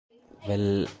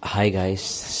Well hi guys,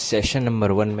 session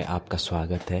number 1 में आपका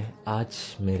स्वागत है। आज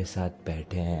मेरे साथ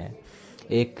बैठे हैं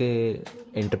एक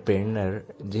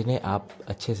एंटरप्रेन्योर जिन्हें आप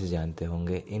अच्छे से जानते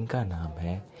होंगे। इनका नाम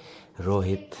है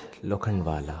रोहित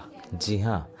लोखंडवाला। जी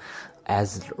हाँ,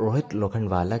 एज रोहित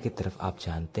लोखंडवाला की तरफ आप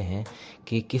जानते हैं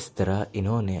कि किस तरह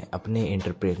इन्होंने अपने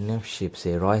एंटरप्रेन्योरशिप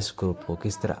से रॉयस ग्रुप को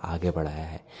किस तरह आगे बढ़ाया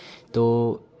है। तो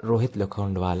रोहित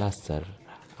लोखंडवाला सर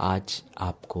आज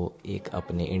आपको एक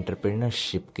अपने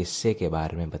एंटरप्रेन्योरशिप किस्से के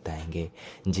बारे में बताएंगे,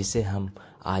 जिसे हम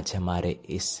आज हमारे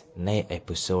इस नए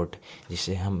एपिसोड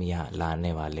जिसे हम यहाँ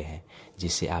लाने वाले हैं,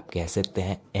 जिसे आप कह सकते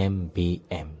हैं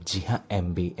MBM। जी हाँ,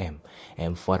 MBM।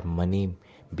 M for money,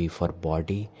 B for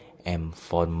body, M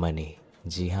for money.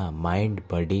 जी हाँ, माइंड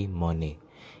बॉडी मनी,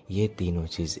 ये तीनों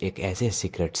चीज़ एक ऐसे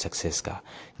सीक्रेट सक्सेस का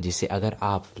जिसे अगर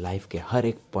आप लाइफ के हर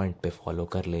एक पॉइंट पे फॉलो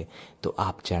कर ले तो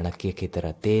आप चाणक्य की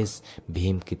तरह तेज़,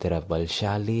 भीम की तरह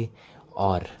बलशाली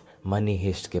और मनी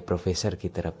हिस्ट के प्रोफेसर की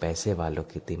तरह पैसे वालों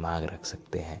की दिमाग रख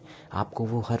सकते हैं। आपको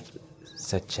वो हर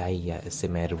सच्चाई या इससे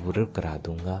मैं रूबरू करा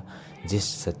दूंगा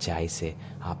जिस सच्चाई से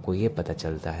आपको ये पता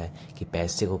चलता है कि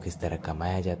पैसे को किस तरह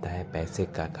कमाया जाता है, पैसे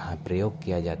का कहाँ प्रयोग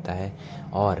किया जाता है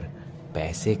और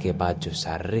पैसे के बाद जो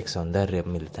शारीरिक सौंदर्य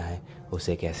मिलता है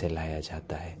उसे कैसे लाया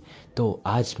जाता है। तो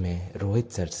आज मैं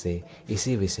रोहित सर से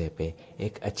इसी विषय पे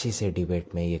एक अच्छी से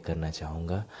डिबेट में ये करना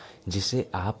चाहूँगा, जिसे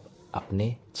आप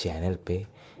अपने चैनल पे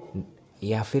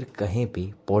या फिर कहीं भी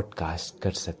पॉडकास्ट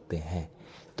कर सकते हैं।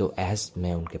 तो एज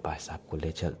मैं उनके पास आपको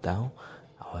ले चलता हूँ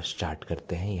और स्टार्ट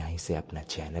करते हैं यहीं से अपना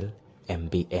channel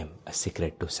MBM, a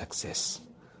secret to success.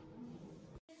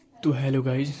 तो हेलो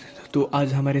गाइज, तो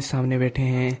आज हमारे सामने बैठे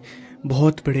हैं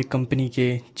बहुत बड़े कंपनी के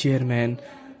चेयरमैन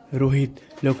रोहित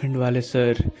लोखंडवाले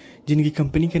सर, जिनकी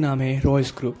कंपनी के नाम है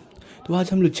रॉयस ग्रुप। तो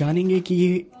आज हम लोग जानेंगे कि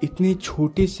ये इतने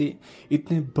छोटे से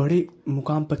इतने बड़े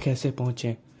मुकाम पर कैसे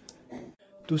पहुँचे।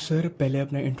 तो सर पहले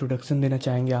अपना इंट्रोडक्शन देना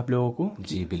चाहेंगे आप लोगों को।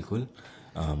 जी बिल्कुल।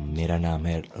 मेरा नाम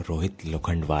है रोहित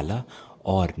लोखंडवाला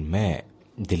और मैं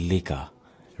दिल्ली का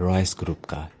रॉयस ग्रुप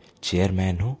का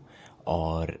चेयरमैन हूँ।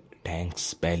 और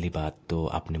थैंक्स, पहली बात तो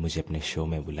आपने मुझे अपने शो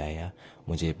में बुलाया,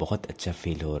 मुझे बहुत अच्छा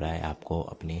फील हो रहा है आपको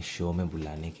अपने शो में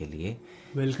बुलाने के लिए।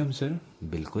 Welcome sir.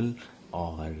 बिल्कुल।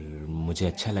 और मुझे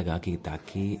अच्छा लगा कि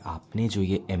ताकि आपने जो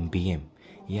ये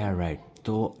MBM या राइट,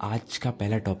 तो आज का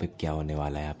पहला टॉपिक क्या होने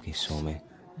वाला है आपके शो में?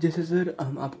 जैसे सर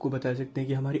हम आपको बता सकते हैं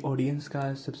कि हमारी ऑडियंस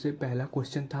का सबसे पहला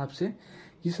क्वेश्चन था आपसे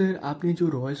कि सर आपने जो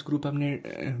रॉयस ग्रुप आपने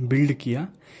बिल्ड किया,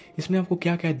 इसमें आपको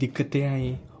क्या क्या दिक्कतें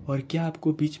आई और क्या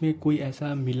आपको बीच में कोई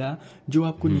ऐसा मिला जो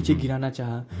आपको नीचे गिराना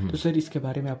चाहा। तो सर इसके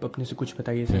बारे में आप अपने से कुछ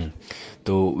बताइए सर।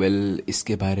 तो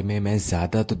इसके बारे में मैं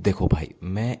ज़्यादा तो देखो भाई,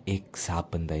 मैं एक साफ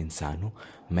बंदा इंसान हूँ।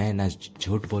 मैं ना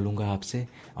झूठ बोलूँगा आपसे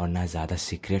और ना ज़्यादा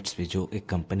सीक्रेट्स भी, जो एक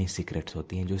कंपनी सीक्रेट्स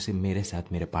होती हैं जो सिर्फ मेरे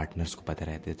साथ मेरे पार्टनर्स को पता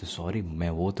रहते हैं, तो सॉरी मैं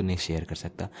वो तो नहीं शेयर कर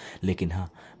सकता। लेकिन हाँ,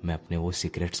 मैं अपने वो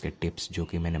सीक्रेट्स के टिप्स जो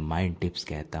कि मैंने माइंड टिप्स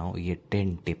कहता हूँ, ये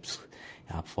 10 टिप्स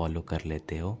आप फॉलो कर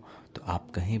लेते हो तो आप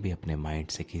कहीं भी अपने माइंड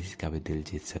से किसी का भी दिल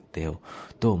जीत सकते हो।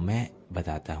 तो मैं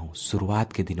बताता हूँ,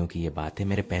 शुरुआत के दिनों की ये बात है।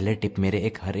 मेरे पहले टिप,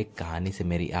 मेरे हर एक कहानी से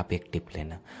मेरी आप एक टिप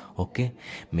लेना, ओके।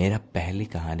 मेरा पहली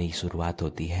कहानी की शुरुआत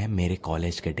होती है मेरे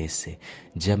कॉलेज के डेज से,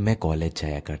 जब मैं कॉलेज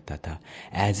जाया करता था।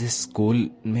 एज ए स्कूल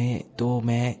में तो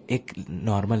मैं एक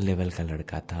नॉर्मल लेवल का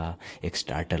लड़का था। एक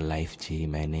स्टार्टर लाइफ जी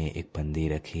मैंने, एक बंदी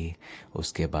रखी,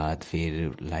 उसके बाद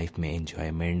फिर लाइफ में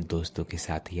एंजॉयमेंट, दोस्तों के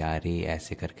साथ यारी,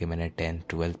 ऐसे करके मैंने 10th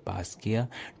 12th पास किया।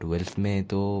 12th में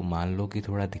तो मान लो कि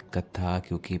थोड़ा दिक्कत था,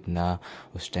 क्योंकि अपना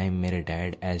उस टाइम मेरे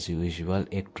डैड एज यूजुअल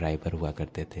एक ड्राइवर हुआ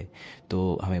करते थे,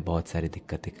 तो हमें बहुत सारी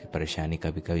दिक्कतें परेशानी,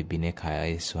 कभी कभी बिना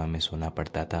खाए हमें सोना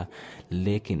पड़ता था।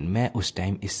 लेकिन मैं उस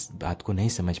टाइम इस बात को नहीं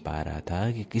समझ पा रहा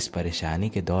था कि किस परेशानी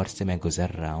के दौर से मैं गुजर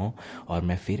रहा हूँ, और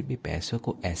मैं फिर भी पैसों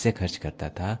को ऐसे खर्च करता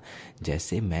था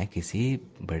जैसे मैं किसी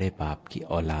बड़े बाप की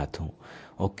औलाद हूँ,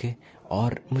 ओके।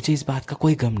 और मुझे इस बात का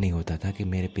कोई गम नहीं होता था कि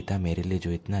मेरे पिता मेरे लिए जो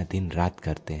इतना दिन रात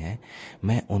करते हैं,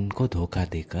 मैं उनको धोखा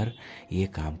देकर ये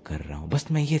काम कर रहा हूँ। बस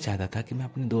मैं ये चाहता था कि मैं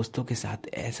अपने दोस्तों के साथ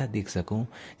ऐसा दिख सकूँ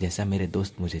जैसा मेरे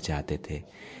दोस्त मुझे चाहते थे।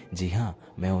 जी हाँ,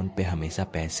 मैं उन पे हमेशा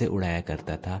पैसे उड़ाया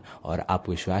करता था। और आप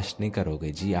विश्वास नहीं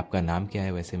करोगे जी, आपका नाम क्या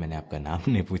है? वैसे मैंने आपका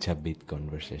नाम नहीं पूछा बीच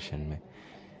कॉन्वर्सेशन में।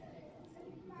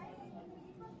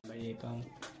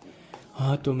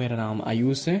 हाँ, तो मेरा नाम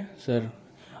आयुष है सर।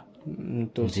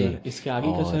 तो जी, सर इसके आगे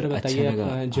का सर और बताइए अच्छा लगा।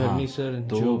 आप जर्नी हाँ, सर।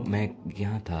 तो जो मैं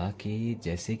यहाँ था कि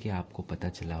जैसे कि आपको पता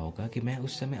चला होगा कि मैं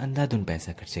उस समय अंधाधुन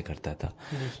पैसा खर्चे करता था।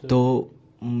 जी सर। तो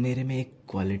मेरे में एक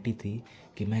क्वालिटी थी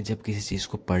कि मैं जब किसी चीज़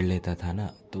को पढ़ लेता था ना,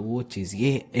 तो वो चीज़,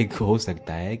 ये एक हो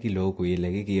सकता है कि लोगों को ये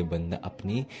लगे कि ये बंदा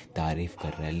अपनी तारीफ़ कर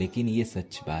रहा है, लेकिन ये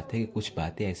सच बात है कि कुछ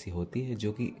बातें ऐसी होती है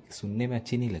जो कि सुनने में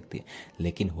अच्छी नहीं लगती,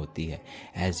 लेकिन होती है।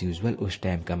 एज़ यूजुअल उस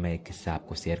टाइम का मैं एक किस्सा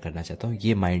आपको शेयर करना चाहता हूँ।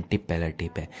 ये माइंड टिप पहला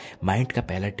टिप है। माइंड का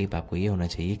पहला टिप आपको ये होना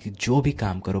चाहिए कि जो भी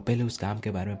काम करो, पहले उस काम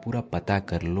के बारे में पूरा पता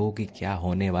कर लो कि क्या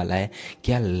होने वाला है,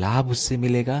 क्या लाभ उससे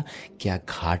मिलेगा, क्या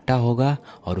घाटा होगा,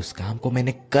 और उस काम को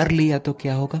मैंने कर लिया तो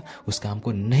क्या होगा, उस काम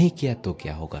को नहीं किया तो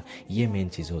क्या होगा। ये मेन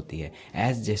चीज़ होती है।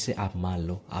 एज जैसे आप मान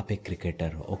लो आप एक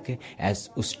क्रिकेटर हो, ओके। एज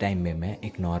उस टाइम में मैं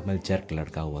एक नॉर्मल जर्क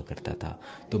लड़का हुआ करता था,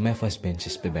 तो मैं फर्स्ट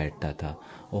बेंचेस पे बैठता था,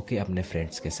 ओके, अपने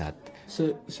फ्रेंड्स के साथ।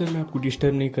 सर मैं आपको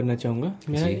डिस्टर्ब नहीं करना चाहूँगा।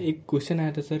 मेरा जी। एक क्वेश्चन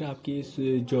आया था सर, आपकी इस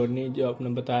जर्नी जो आपने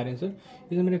बता रहे हैं सर,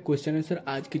 इसमें मेरा क्वेश्चन है सर,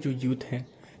 आज के जो यूथ हैं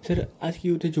सर, आज की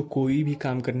यूथ है जो कोई भी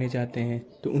काम करने जाते हैं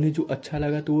तो उन्हें जो अच्छा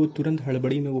लगा तो वो तुरंत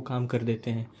हड़बड़ी में वो काम कर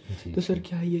देते हैं। तो सर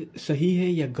क्या ये सही है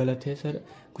या गलत है सर?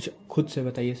 कुछ खुद से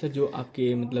बताइए सर, जो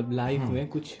आपके मतलब लाइफ में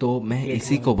कुछ। तो मैं relate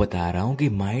इसी हुआ को बता रहा हूँ कि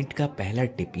माइंड का पहला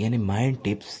टिप, यानी माइंड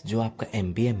टिप्स, जो आपका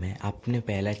एमबीएम है, आपने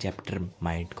पहला चैप्टर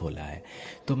माइंड खोला है,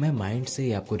 तो मैं माइंड से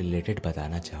ही आपको रिलेटेड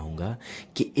बताना चाहूँगा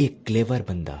कि एक क्लेवर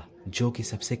बंदा, जो कि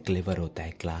सबसे क्लेवर होता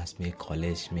है क्लास में,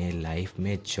 कॉलेज में, लाइफ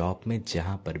में, जॉब में,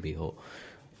 जहाँ पर भी हो,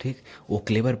 ठीक, वो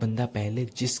क्लेवर बंदा पहले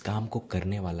जिस काम को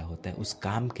करने वाला होता है उस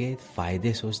काम के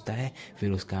फ़ायदे सोचता है,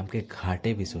 फिर उस काम के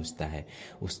घाटे भी सोचता है,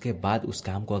 उसके बाद उस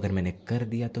काम को अगर मैंने कर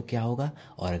दिया तो क्या होगा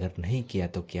और अगर नहीं किया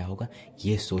तो क्या होगा।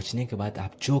 ये सोचने के बाद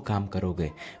आप जो काम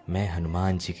करोगे, मैं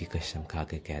हनुमान जी की कसम खा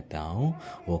के कहता हूँ,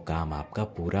 वो काम आपका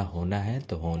पूरा होना है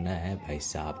तो होना है भाई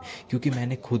साहब। क्योंकि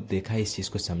मैंने खुद देखा है, इस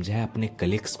चीज़ को समझा है, अपने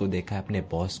कलीग्स को देखा है, अपने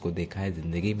बॉस को देखा है,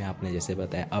 ज़िंदगी में आपने जैसे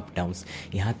बताया अप डाउन्स,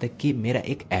 यहाँ तक कि मेरा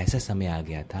एक ऐसा समय आ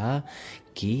गया था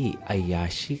कि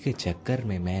अय्याशी के चक्कर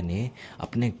में मैंने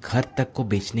अपने घर तक को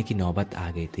बेचने की नौबत आ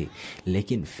गई थी।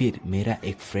 लेकिन फिर मेरा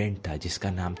एक फ्रेंड था जिसका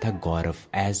नाम था गौरव।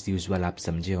 एज यूजुअल आप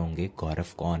समझे होंगे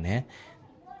गौरव कौन है।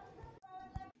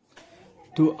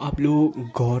 तो आप लोग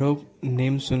गौरव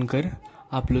नेम सुनकर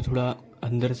आप लोग थोड़ा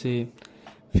अंदर से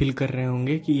फील कर रहे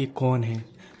होंगे कि ये कौन है।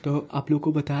 तो आप लोग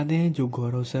को बता दें, जो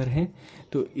गौरव सर हैं,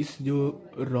 तो इस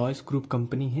जो रॉयस ग्रुप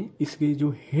कंपनी है, इसके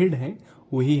जो हेड हैं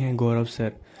वही हैं गौरव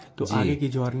सर। तो जी। आगे की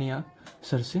जर्नी आप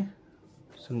सर से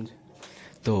समझे।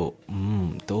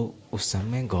 तो उस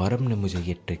समय गौरव ने मुझे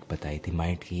ये ट्रिक बताई थी,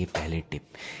 माइंड की ये पहली टिप,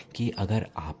 कि अगर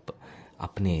आप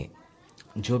अपने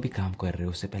जो भी काम कर रहे हो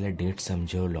उससे पहले डेट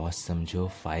समझो, लॉस समझो,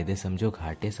 फ़ायदे समझो,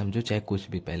 घाटे समझो, चाहे कुछ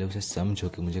भी, पहले उसे समझो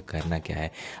कि मुझे करना क्या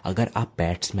है। अगर आप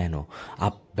बैट्समैन हो,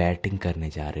 आप बैटिंग करने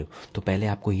जा रहे हो, तो पहले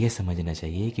आपको ये समझना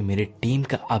चाहिए कि मेरे टीम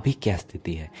का अभी क्या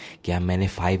स्थिति है। क्या मैंने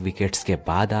 5 विकेट्स के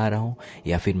बाद आ रहा हूँ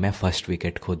या फिर मैं फर्स्ट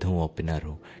विकेट खुद हूँ, ओपनर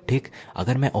हूँ। ठीक,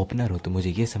 अगर मैं ओपनर हूँ तो मुझे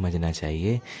ये समझना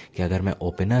चाहिए कि अगर मैं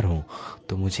ओपनर हूँ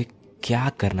तो मुझे क्या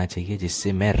करना चाहिए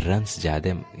जिससे मैं रन्स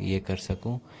ज़्यादा ये कर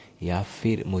सकूं, या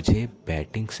फिर मुझे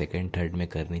बैटिंग सेकंड थर्ड में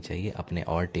करनी चाहिए। अपने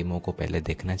और टीमों को पहले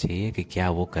देखना चाहिए कि क्या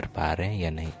वो कर पा रहे हैं या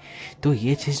नहीं। तो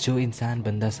ये चीज़ जो इंसान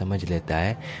बंदा समझ लेता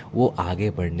है वो आगे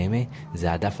बढ़ने में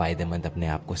ज़्यादा फ़ायदेमंद अपने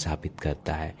आप को साबित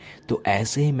करता है। तो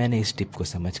ऐसे ही मैंने इस टिप को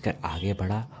समझकर आगे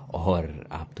बढ़ा, और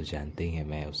आप तो जानते ही हैं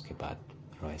मैं उसके बाद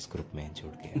रॉयस ग्रुप में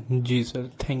जुड़ गया। जी sir,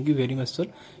 thank you very much sir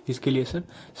इसके लिए।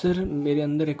 सर मेरे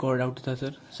अंदर एक और डाउट था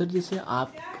सर जैसे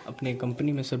आप अपने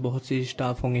कंपनी में सर बहुत से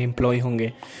स्टाफ होंगे, एम्प्लॉय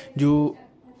होंगे, जो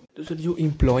तो सर जो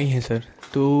एम्प्लॉय हैं सर,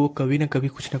 तो कभी ना कभी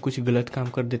कुछ ना कुछ गलत काम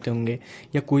कर देते होंगे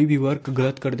या कोई भी वर्क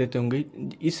गलत कर देते होंगे।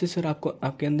 इससे सर आपको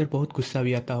आपके अंदर बहुत गुस्सा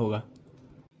भी आता होगा।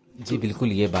 जी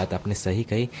बिल्कुल, ये बात आपने सही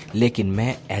कही, लेकिन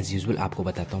मैं एज़ यूजुअल आपको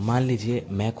बताता हूँ। मान लीजिए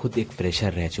मैं खुद एक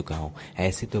फ्रेशर रह चुका हूँ।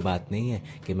 ऐसी तो बात नहीं है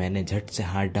कि मैंने झट से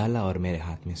हाथ डाला और मेरे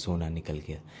हाथ में सोना निकल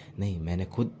गया। नहीं, मैंने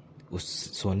खुद उस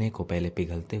सोने को पहले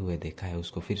पिघलते हुए देखा है,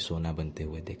 उसको फिर सोना बनते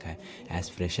हुए देखा है। एज़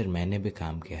फ्रेशर मैंने भी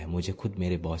काम किया है। मुझे खुद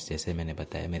मेरे बॉस, जैसे मैंने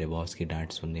बताया, मेरे बॉस की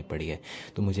डांट सुननी पड़ी है,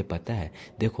 तो मुझे पता है।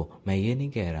 देखो, मैं ये नहीं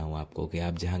कह रहा हूँ आपको कि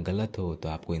आप जहाँ गलत हो तो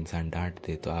आपको इंसान डांट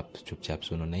दे तो आप चुपचाप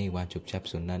सुनो, नहीं, वहाँ चुपचाप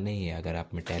सुनना नहीं है। अगर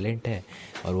आप में टैलेंट है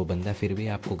और वो बंदा फिर भी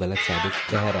आपको गलत साबित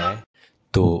कह रहा है,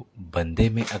 तो बंदे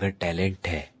में अगर टैलेंट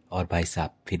है और भाई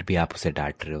साहब फिर भी आप उसे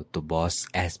डांट रहे हो, तो बॉस,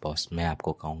 एज बॉस मैं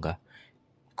आपको कहूँगा,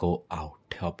 go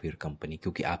out of your company.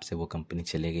 क्योंकि आपसे वो कंपनी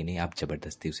चलेगी नहीं, आप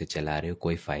ज़बरदस्ती उसे चला रहे हो,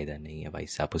 कोई फ़ायदा नहीं है भाई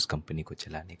साहब उस कंपनी को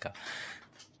चलाने का।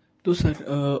 तो सर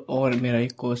और मेरा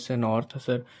एक क्वेश्चन और था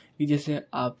सर, कि जैसे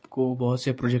आपको बहुत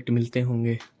से प्रोजेक्ट मिलते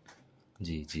होंगे।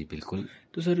 जी जी बिल्कुल।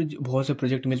 तो सर बहुत से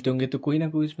प्रोजेक्ट मिलते होंगे तो कोई ना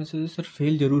कोई इसमें से सर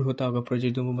फेल जरूर होता होगा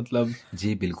प्रोजेक्टों को, मतलब।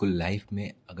 जी बिल्कुल, लाइफ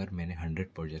में अगर मैंने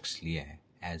 100 प्रोजेक्ट्स लिए हैं,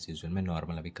 एज़ यूजुअल मैं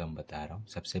नॉर्मल अभी कम बता रहा हूँ,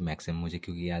 सबसे मैक्सिमम मुझे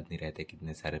क्योंकि याद नहीं रहते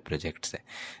कितने सारे प्रोजेक्ट्स हैं,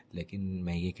 लेकिन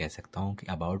मैं ये कह सकता हूँ कि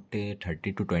अबाउट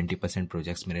 30 to 20%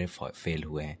 प्रोजेक्ट्स मेरे फेल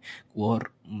हुए हैं,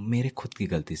 और मेरे खुद की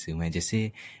गलती से हुए हैं।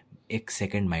 जैसे एक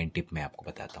सेकंड माइंड टिप मैं आपको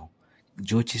बताता हूँ,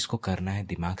 जो चीज़ को करना है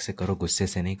दिमाग से करो, गुस्से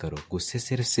से नहीं करो। गुस्से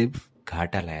से सिर्फ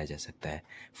घाटा लाया जा सकता है,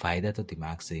 फ़ायदा तो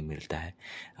दिमाग से ही मिलता है।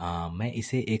 मैं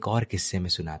इसे एक और किस्से में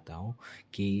सुनाता हूँ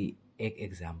कि एक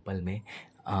एग्ज़ाम्पल में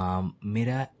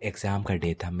मेरा एग्ज़ाम का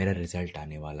डे था, मेरा रिज़ल्ट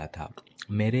आने वाला था।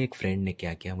 मेरे एक फ्रेंड ने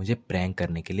क्या किया, मुझे प्रैंक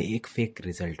करने के लिए एक फ़ेक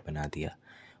रिज़ल्ट बना दिया।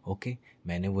 ओके,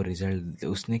 मैंने वो रिज़ल्ट,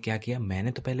 उसने क्या किया,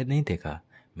 मैंने तो पहले नहीं देखा,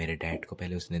 मेरे डैड को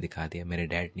पहले उसने दिखा दिया। मेरे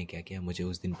डैड ने क्या किया, मुझे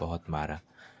उस दिन बहुत मारा,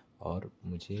 और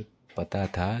मुझे पता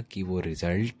था कि वो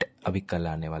रिज़ल्ट अभी कल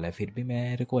आने वाला है। फिर भी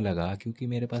मेरे को लगा, क्योंकि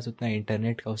मेरे पास उतना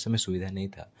इंटरनेट का उस समय सुविधा नहीं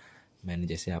था, मैंने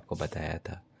जैसे आपको बताया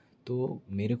था, तो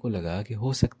मेरे को लगा कि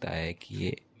हो सकता है कि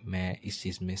ये मैं इस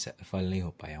चीज़ में सफल नहीं हो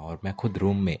पाया, और मैं खुद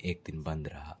रूम में एक दिन बंद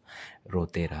रहा,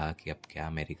 रोते रहा कि अब क्या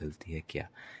मेरी गलती है क्या।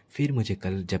 फिर मुझे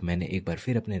कल जब मैंने एक बार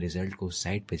फिर अपने रिज़ल्ट को उस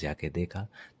साइट पे जाके देखा,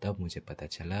 तब मुझे पता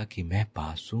चला कि मैं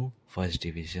पास हूँ फर्स्ट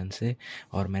डिवीज़न से।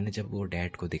 और मैंने जब वो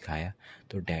डैड को दिखाया,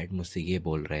 तो डैड मुझसे ये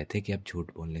बोल रहे थे कि अब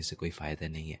झूठ बोलने से कोई फ़ायदा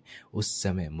नहीं है। उस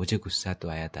समय मुझे गुस्सा तो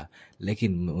आया था,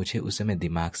 लेकिन मुझे उस समय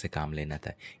दिमाग से काम लेना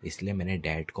था, इसलिए मैंने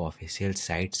डैड को ऑफिशियल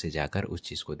साइट से जाकर उस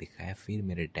चीज़ को दिखाया। फिर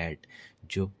मेरे डैड,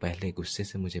 जो पहले गुस्से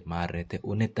से मुझे मार रहे थे,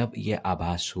 उन्हें तब ये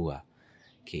आभास हुआ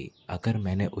कि अगर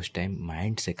मैंने उस टाइम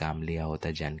माइंड से काम लिया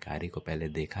होता, जानकारी को पहले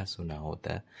देखा सुना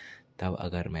होता, तब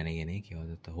अगर मैंने ये नहीं किया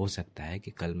होता, तो हो सकता है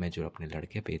कि कल मैं जो अपने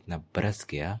लड़के पे इतना बरस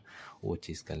गया, वो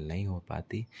चीज़ कल नहीं हो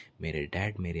पाती। मेरे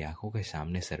डैड मेरी आंखों के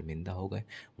सामने शर्मिंदा हो गए।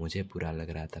 मुझे बुरा लग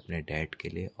रहा था अपने डैड के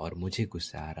लिए, और मुझे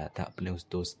गुस्सा आ रहा था अपने उस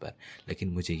दोस्त पर, लेकिन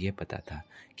मुझे ये पता था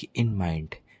कि इन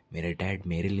माइंड मेरे डैड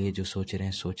मेरे लिए जो सोच रहे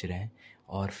हैं।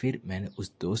 और फिर मैंने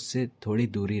उस दोस्त से थोड़ी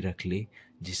दूरी रख ली,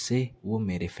 जिससे वो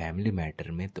मेरे फैमिली मैटर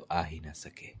में तो आ ही ना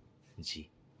सके। जी,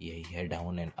 यही है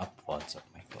down and up falls of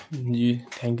my call. जी,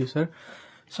 थैंक यू सर।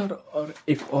 सर, और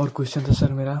एक और क्वेश्चन था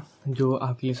सर मेरा, जो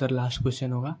आपके लिए सर लास्ट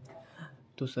क्वेश्चन होगा।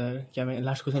 तो सर, क्या मैं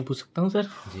लास्ट क्वेश्चन पूछ सकता हूँ सर?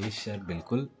 जी सर,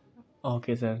 बिल्कुल।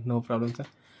 Okay sir, no problem sir.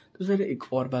 तो सर,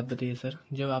 एक और बात बताइए सर,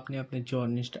 जब आपने अपने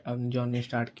जॉर्नी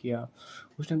स्टार्ट किया,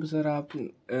 उस टाइम पे सर आप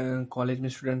कॉलेज में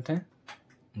स्टूडेंट थे?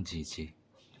 जी जी।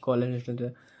 कॉलेज में स्टूडेंट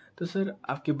थे, तो सर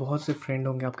आपके बहुत से फ्रेंड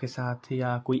होंगे आपके साथ,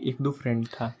 या कोई एक दो फ्रेंड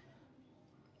था?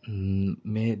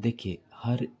 मैं देखिए,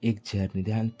 हर एक जर्नी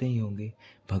जानते ही होंगे,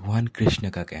 भगवान कृष्ण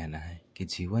का कहना है कि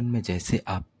जीवन में जैसे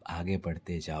आप आगे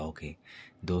बढ़ते जाओगे,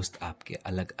 दोस्त आपके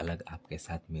अलग अलग आपके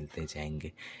साथ मिलते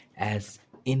जाएंगे। As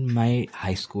in my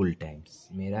high school times,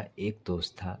 मेरा एक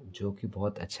दोस्त था जो कि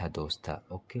बहुत अच्छा दोस्त था।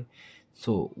 ओके,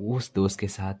 सो उस दोस्त के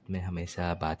साथ में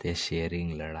हमेशा बातें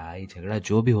शेयरिंग, लड़ाई झगड़ा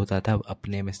जो भी होता था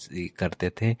अपने में करते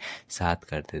थे, साथ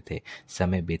करते थे।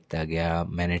 समय बीतता गया,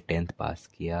 मैंने 10th पास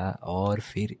किया, और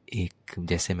फिर एक,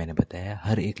 जैसे मैंने बताया,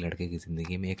 हर एक लड़के की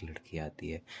ज़िंदगी में एक लड़की आती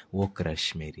है, वो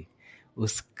क्रश मेरी।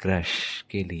 उस क्रश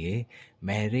के लिए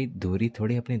मेरी दूरी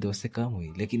थोड़ी अपने दोस्त से कम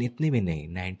हुई, लेकिन इतनी भी नहीं,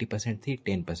 90% थी,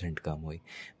 10% कम हुई।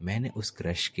 मैंने उस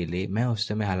क्रश के लिए, मैं उस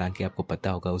समय, हालांकि आपको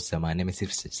पता होगा उस ज़माने में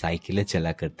सिर्फ साइकिलें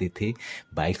चला करती थी,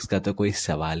 बाइक्स का तो कोई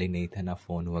सवाल ही नहीं था, ना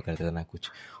फ़ोन हुआ करता था ना कुछ।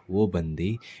 वो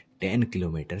बंदी 10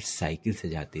 किलोमीटर साइकिल से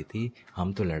जाती थी।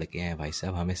 हम तो लड़के हैं भाई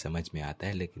साहब, हमें समझ में आता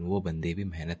है, लेकिन वो बंदी भी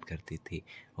मेहनत करती थी।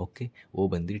 ओके, वो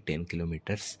बंदी 10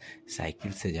 किलोमीटर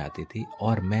साइकिल से जाती थी,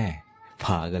 और मैं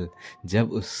पागल,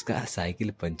 जब उसका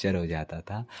साइकिल पंचर हो जाता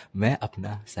था, मैं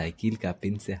अपना साइकिल का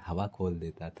पिन से हवा खोल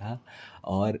देता था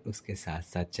और उसके साथ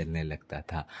साथ चलने लगता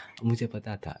था। मुझे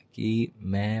पता था कि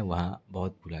मैं वहाँ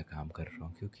बहुत बुरा काम कर रहा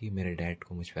हूँ, क्योंकि मेरे डैड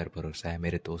को मुझ पर भरोसा है,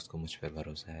 मेरे दोस्त को मुझ पर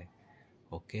भरोसा है।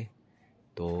 ओके,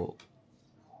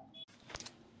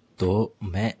 तो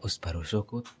मैं उस भरोसे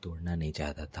को तोड़ना नहीं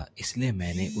चाहता था, इसलिए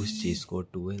मैंने उस चीज़ को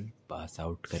 12 पास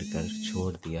आउट कर कर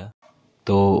छोड़ दिया।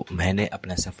 तो मैंने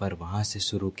अपना सफ़र वहाँ से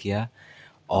शुरू किया,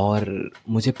 और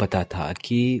मुझे पता था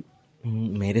कि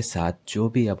मेरे साथ जो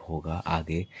भी अब होगा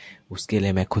आगे, उसके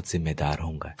लिए मैं खुद ज़िम्मेदार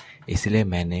होऊंगा। इसलिए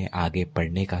मैंने आगे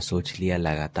पढ़ने का सोच लिया,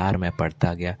 लगातार मैं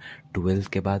पढ़ता गया। 12th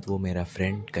के बाद वो मेरा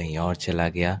फ्रेंड कहीं और चला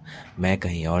गया, मैं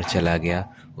कहीं और चला गया।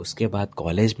 उसके बाद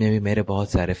कॉलेज में भी मेरे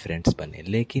बहुत सारे फ्रेंड्स बने,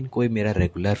 लेकिन कोई मेरा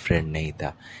रेगुलर फ्रेंड नहीं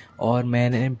था, और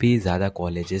मैंने भी ज़्यादा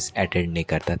कॉलेजेस अटेंड नहीं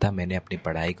करता था। मैंने अपनी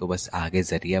पढ़ाई को बस आगे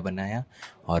ज़रिया बनाया,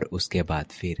 और उसके बाद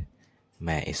फिर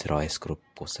मैं इस रॉयस ग्रुप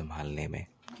को संभालने में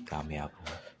कामयाब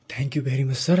हुआ। Thank you very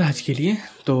much sir आज के लिए।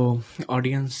 तो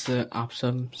ऑडियंस, आप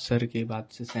सब सर के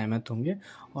बात से सहमत होंगे,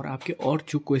 और आपके और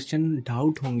जो क्वेश्चन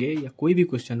डाउट होंगे या कोई भी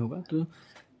क्वेश्चन होगा, तो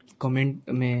कमेंट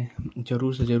में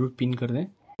ज़रूर से ज़रूर पिन कर दें।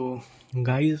 तो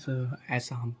गाइस,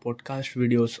 ऐसा हम पॉडकास्ट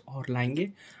वीडियोस और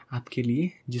लाएंगे आपके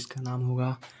लिए, जिसका नाम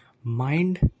होगा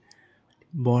माइंड,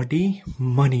 बॉडी,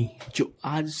 मनी, जो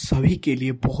आज सभी के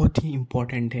लिए बहुत ही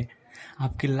इम्पोर्टेंट है।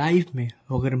 आपके लाइफ में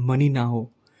अगर मनी ना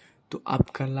हो तो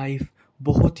आपका लाइफ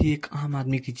बहुत ही एक आम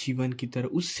आदमी के जीवन की तरह,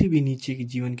 उससे भी नीचे के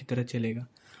जीवन की तरह चलेगा।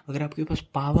 अगर आपके पास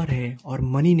पावर है और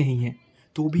मनी नहीं है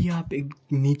तो भी आप एक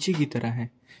नीचे की तरह हैं।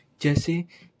 जैसे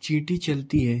चींटी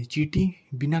चलती है, चींटी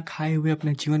बिना खाए हुए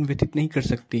अपना जीवन व्यतीत नहीं कर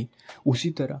सकती, उसी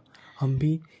तरह हम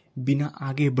भी बिना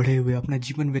आगे बढ़े हुए अपना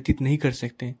जीवन व्यतीत नहीं कर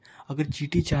सकते। अगर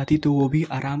चींटी चाहती तो वो भी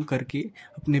आराम करके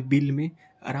अपने बिल में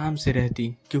आराम से रहती,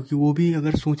 क्योंकि वो भी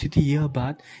अगर सोची थी यह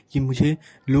बात कि मुझे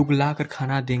लोग ला कर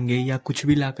खाना देंगे या कुछ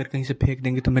भी ला कर कहीं से फेंक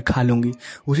देंगे तो मैं खा लूँगी।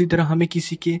 उसी तरह हमें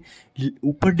किसी के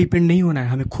ऊपर डिपेंड नहीं होना है,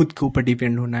 हमें खुद के ऊपर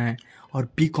डिपेंड होना है। और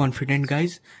बी कॉन्फिडेंट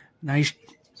गाइज, नाइस।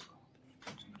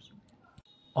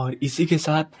 और इसी के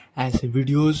साथ ऐसे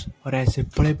वीडियोस और ऐसे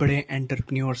बड़े बड़े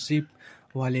एंटरप्रेन्योरशिप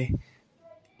वाले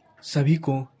सभी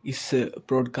को इस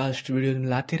ब्रॉडकास्ट वीडियो में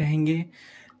लाते रहेंगे।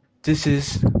 This is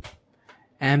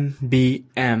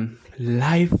MBM,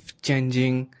 life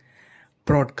changing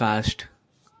broadcast.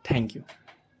 Thank you.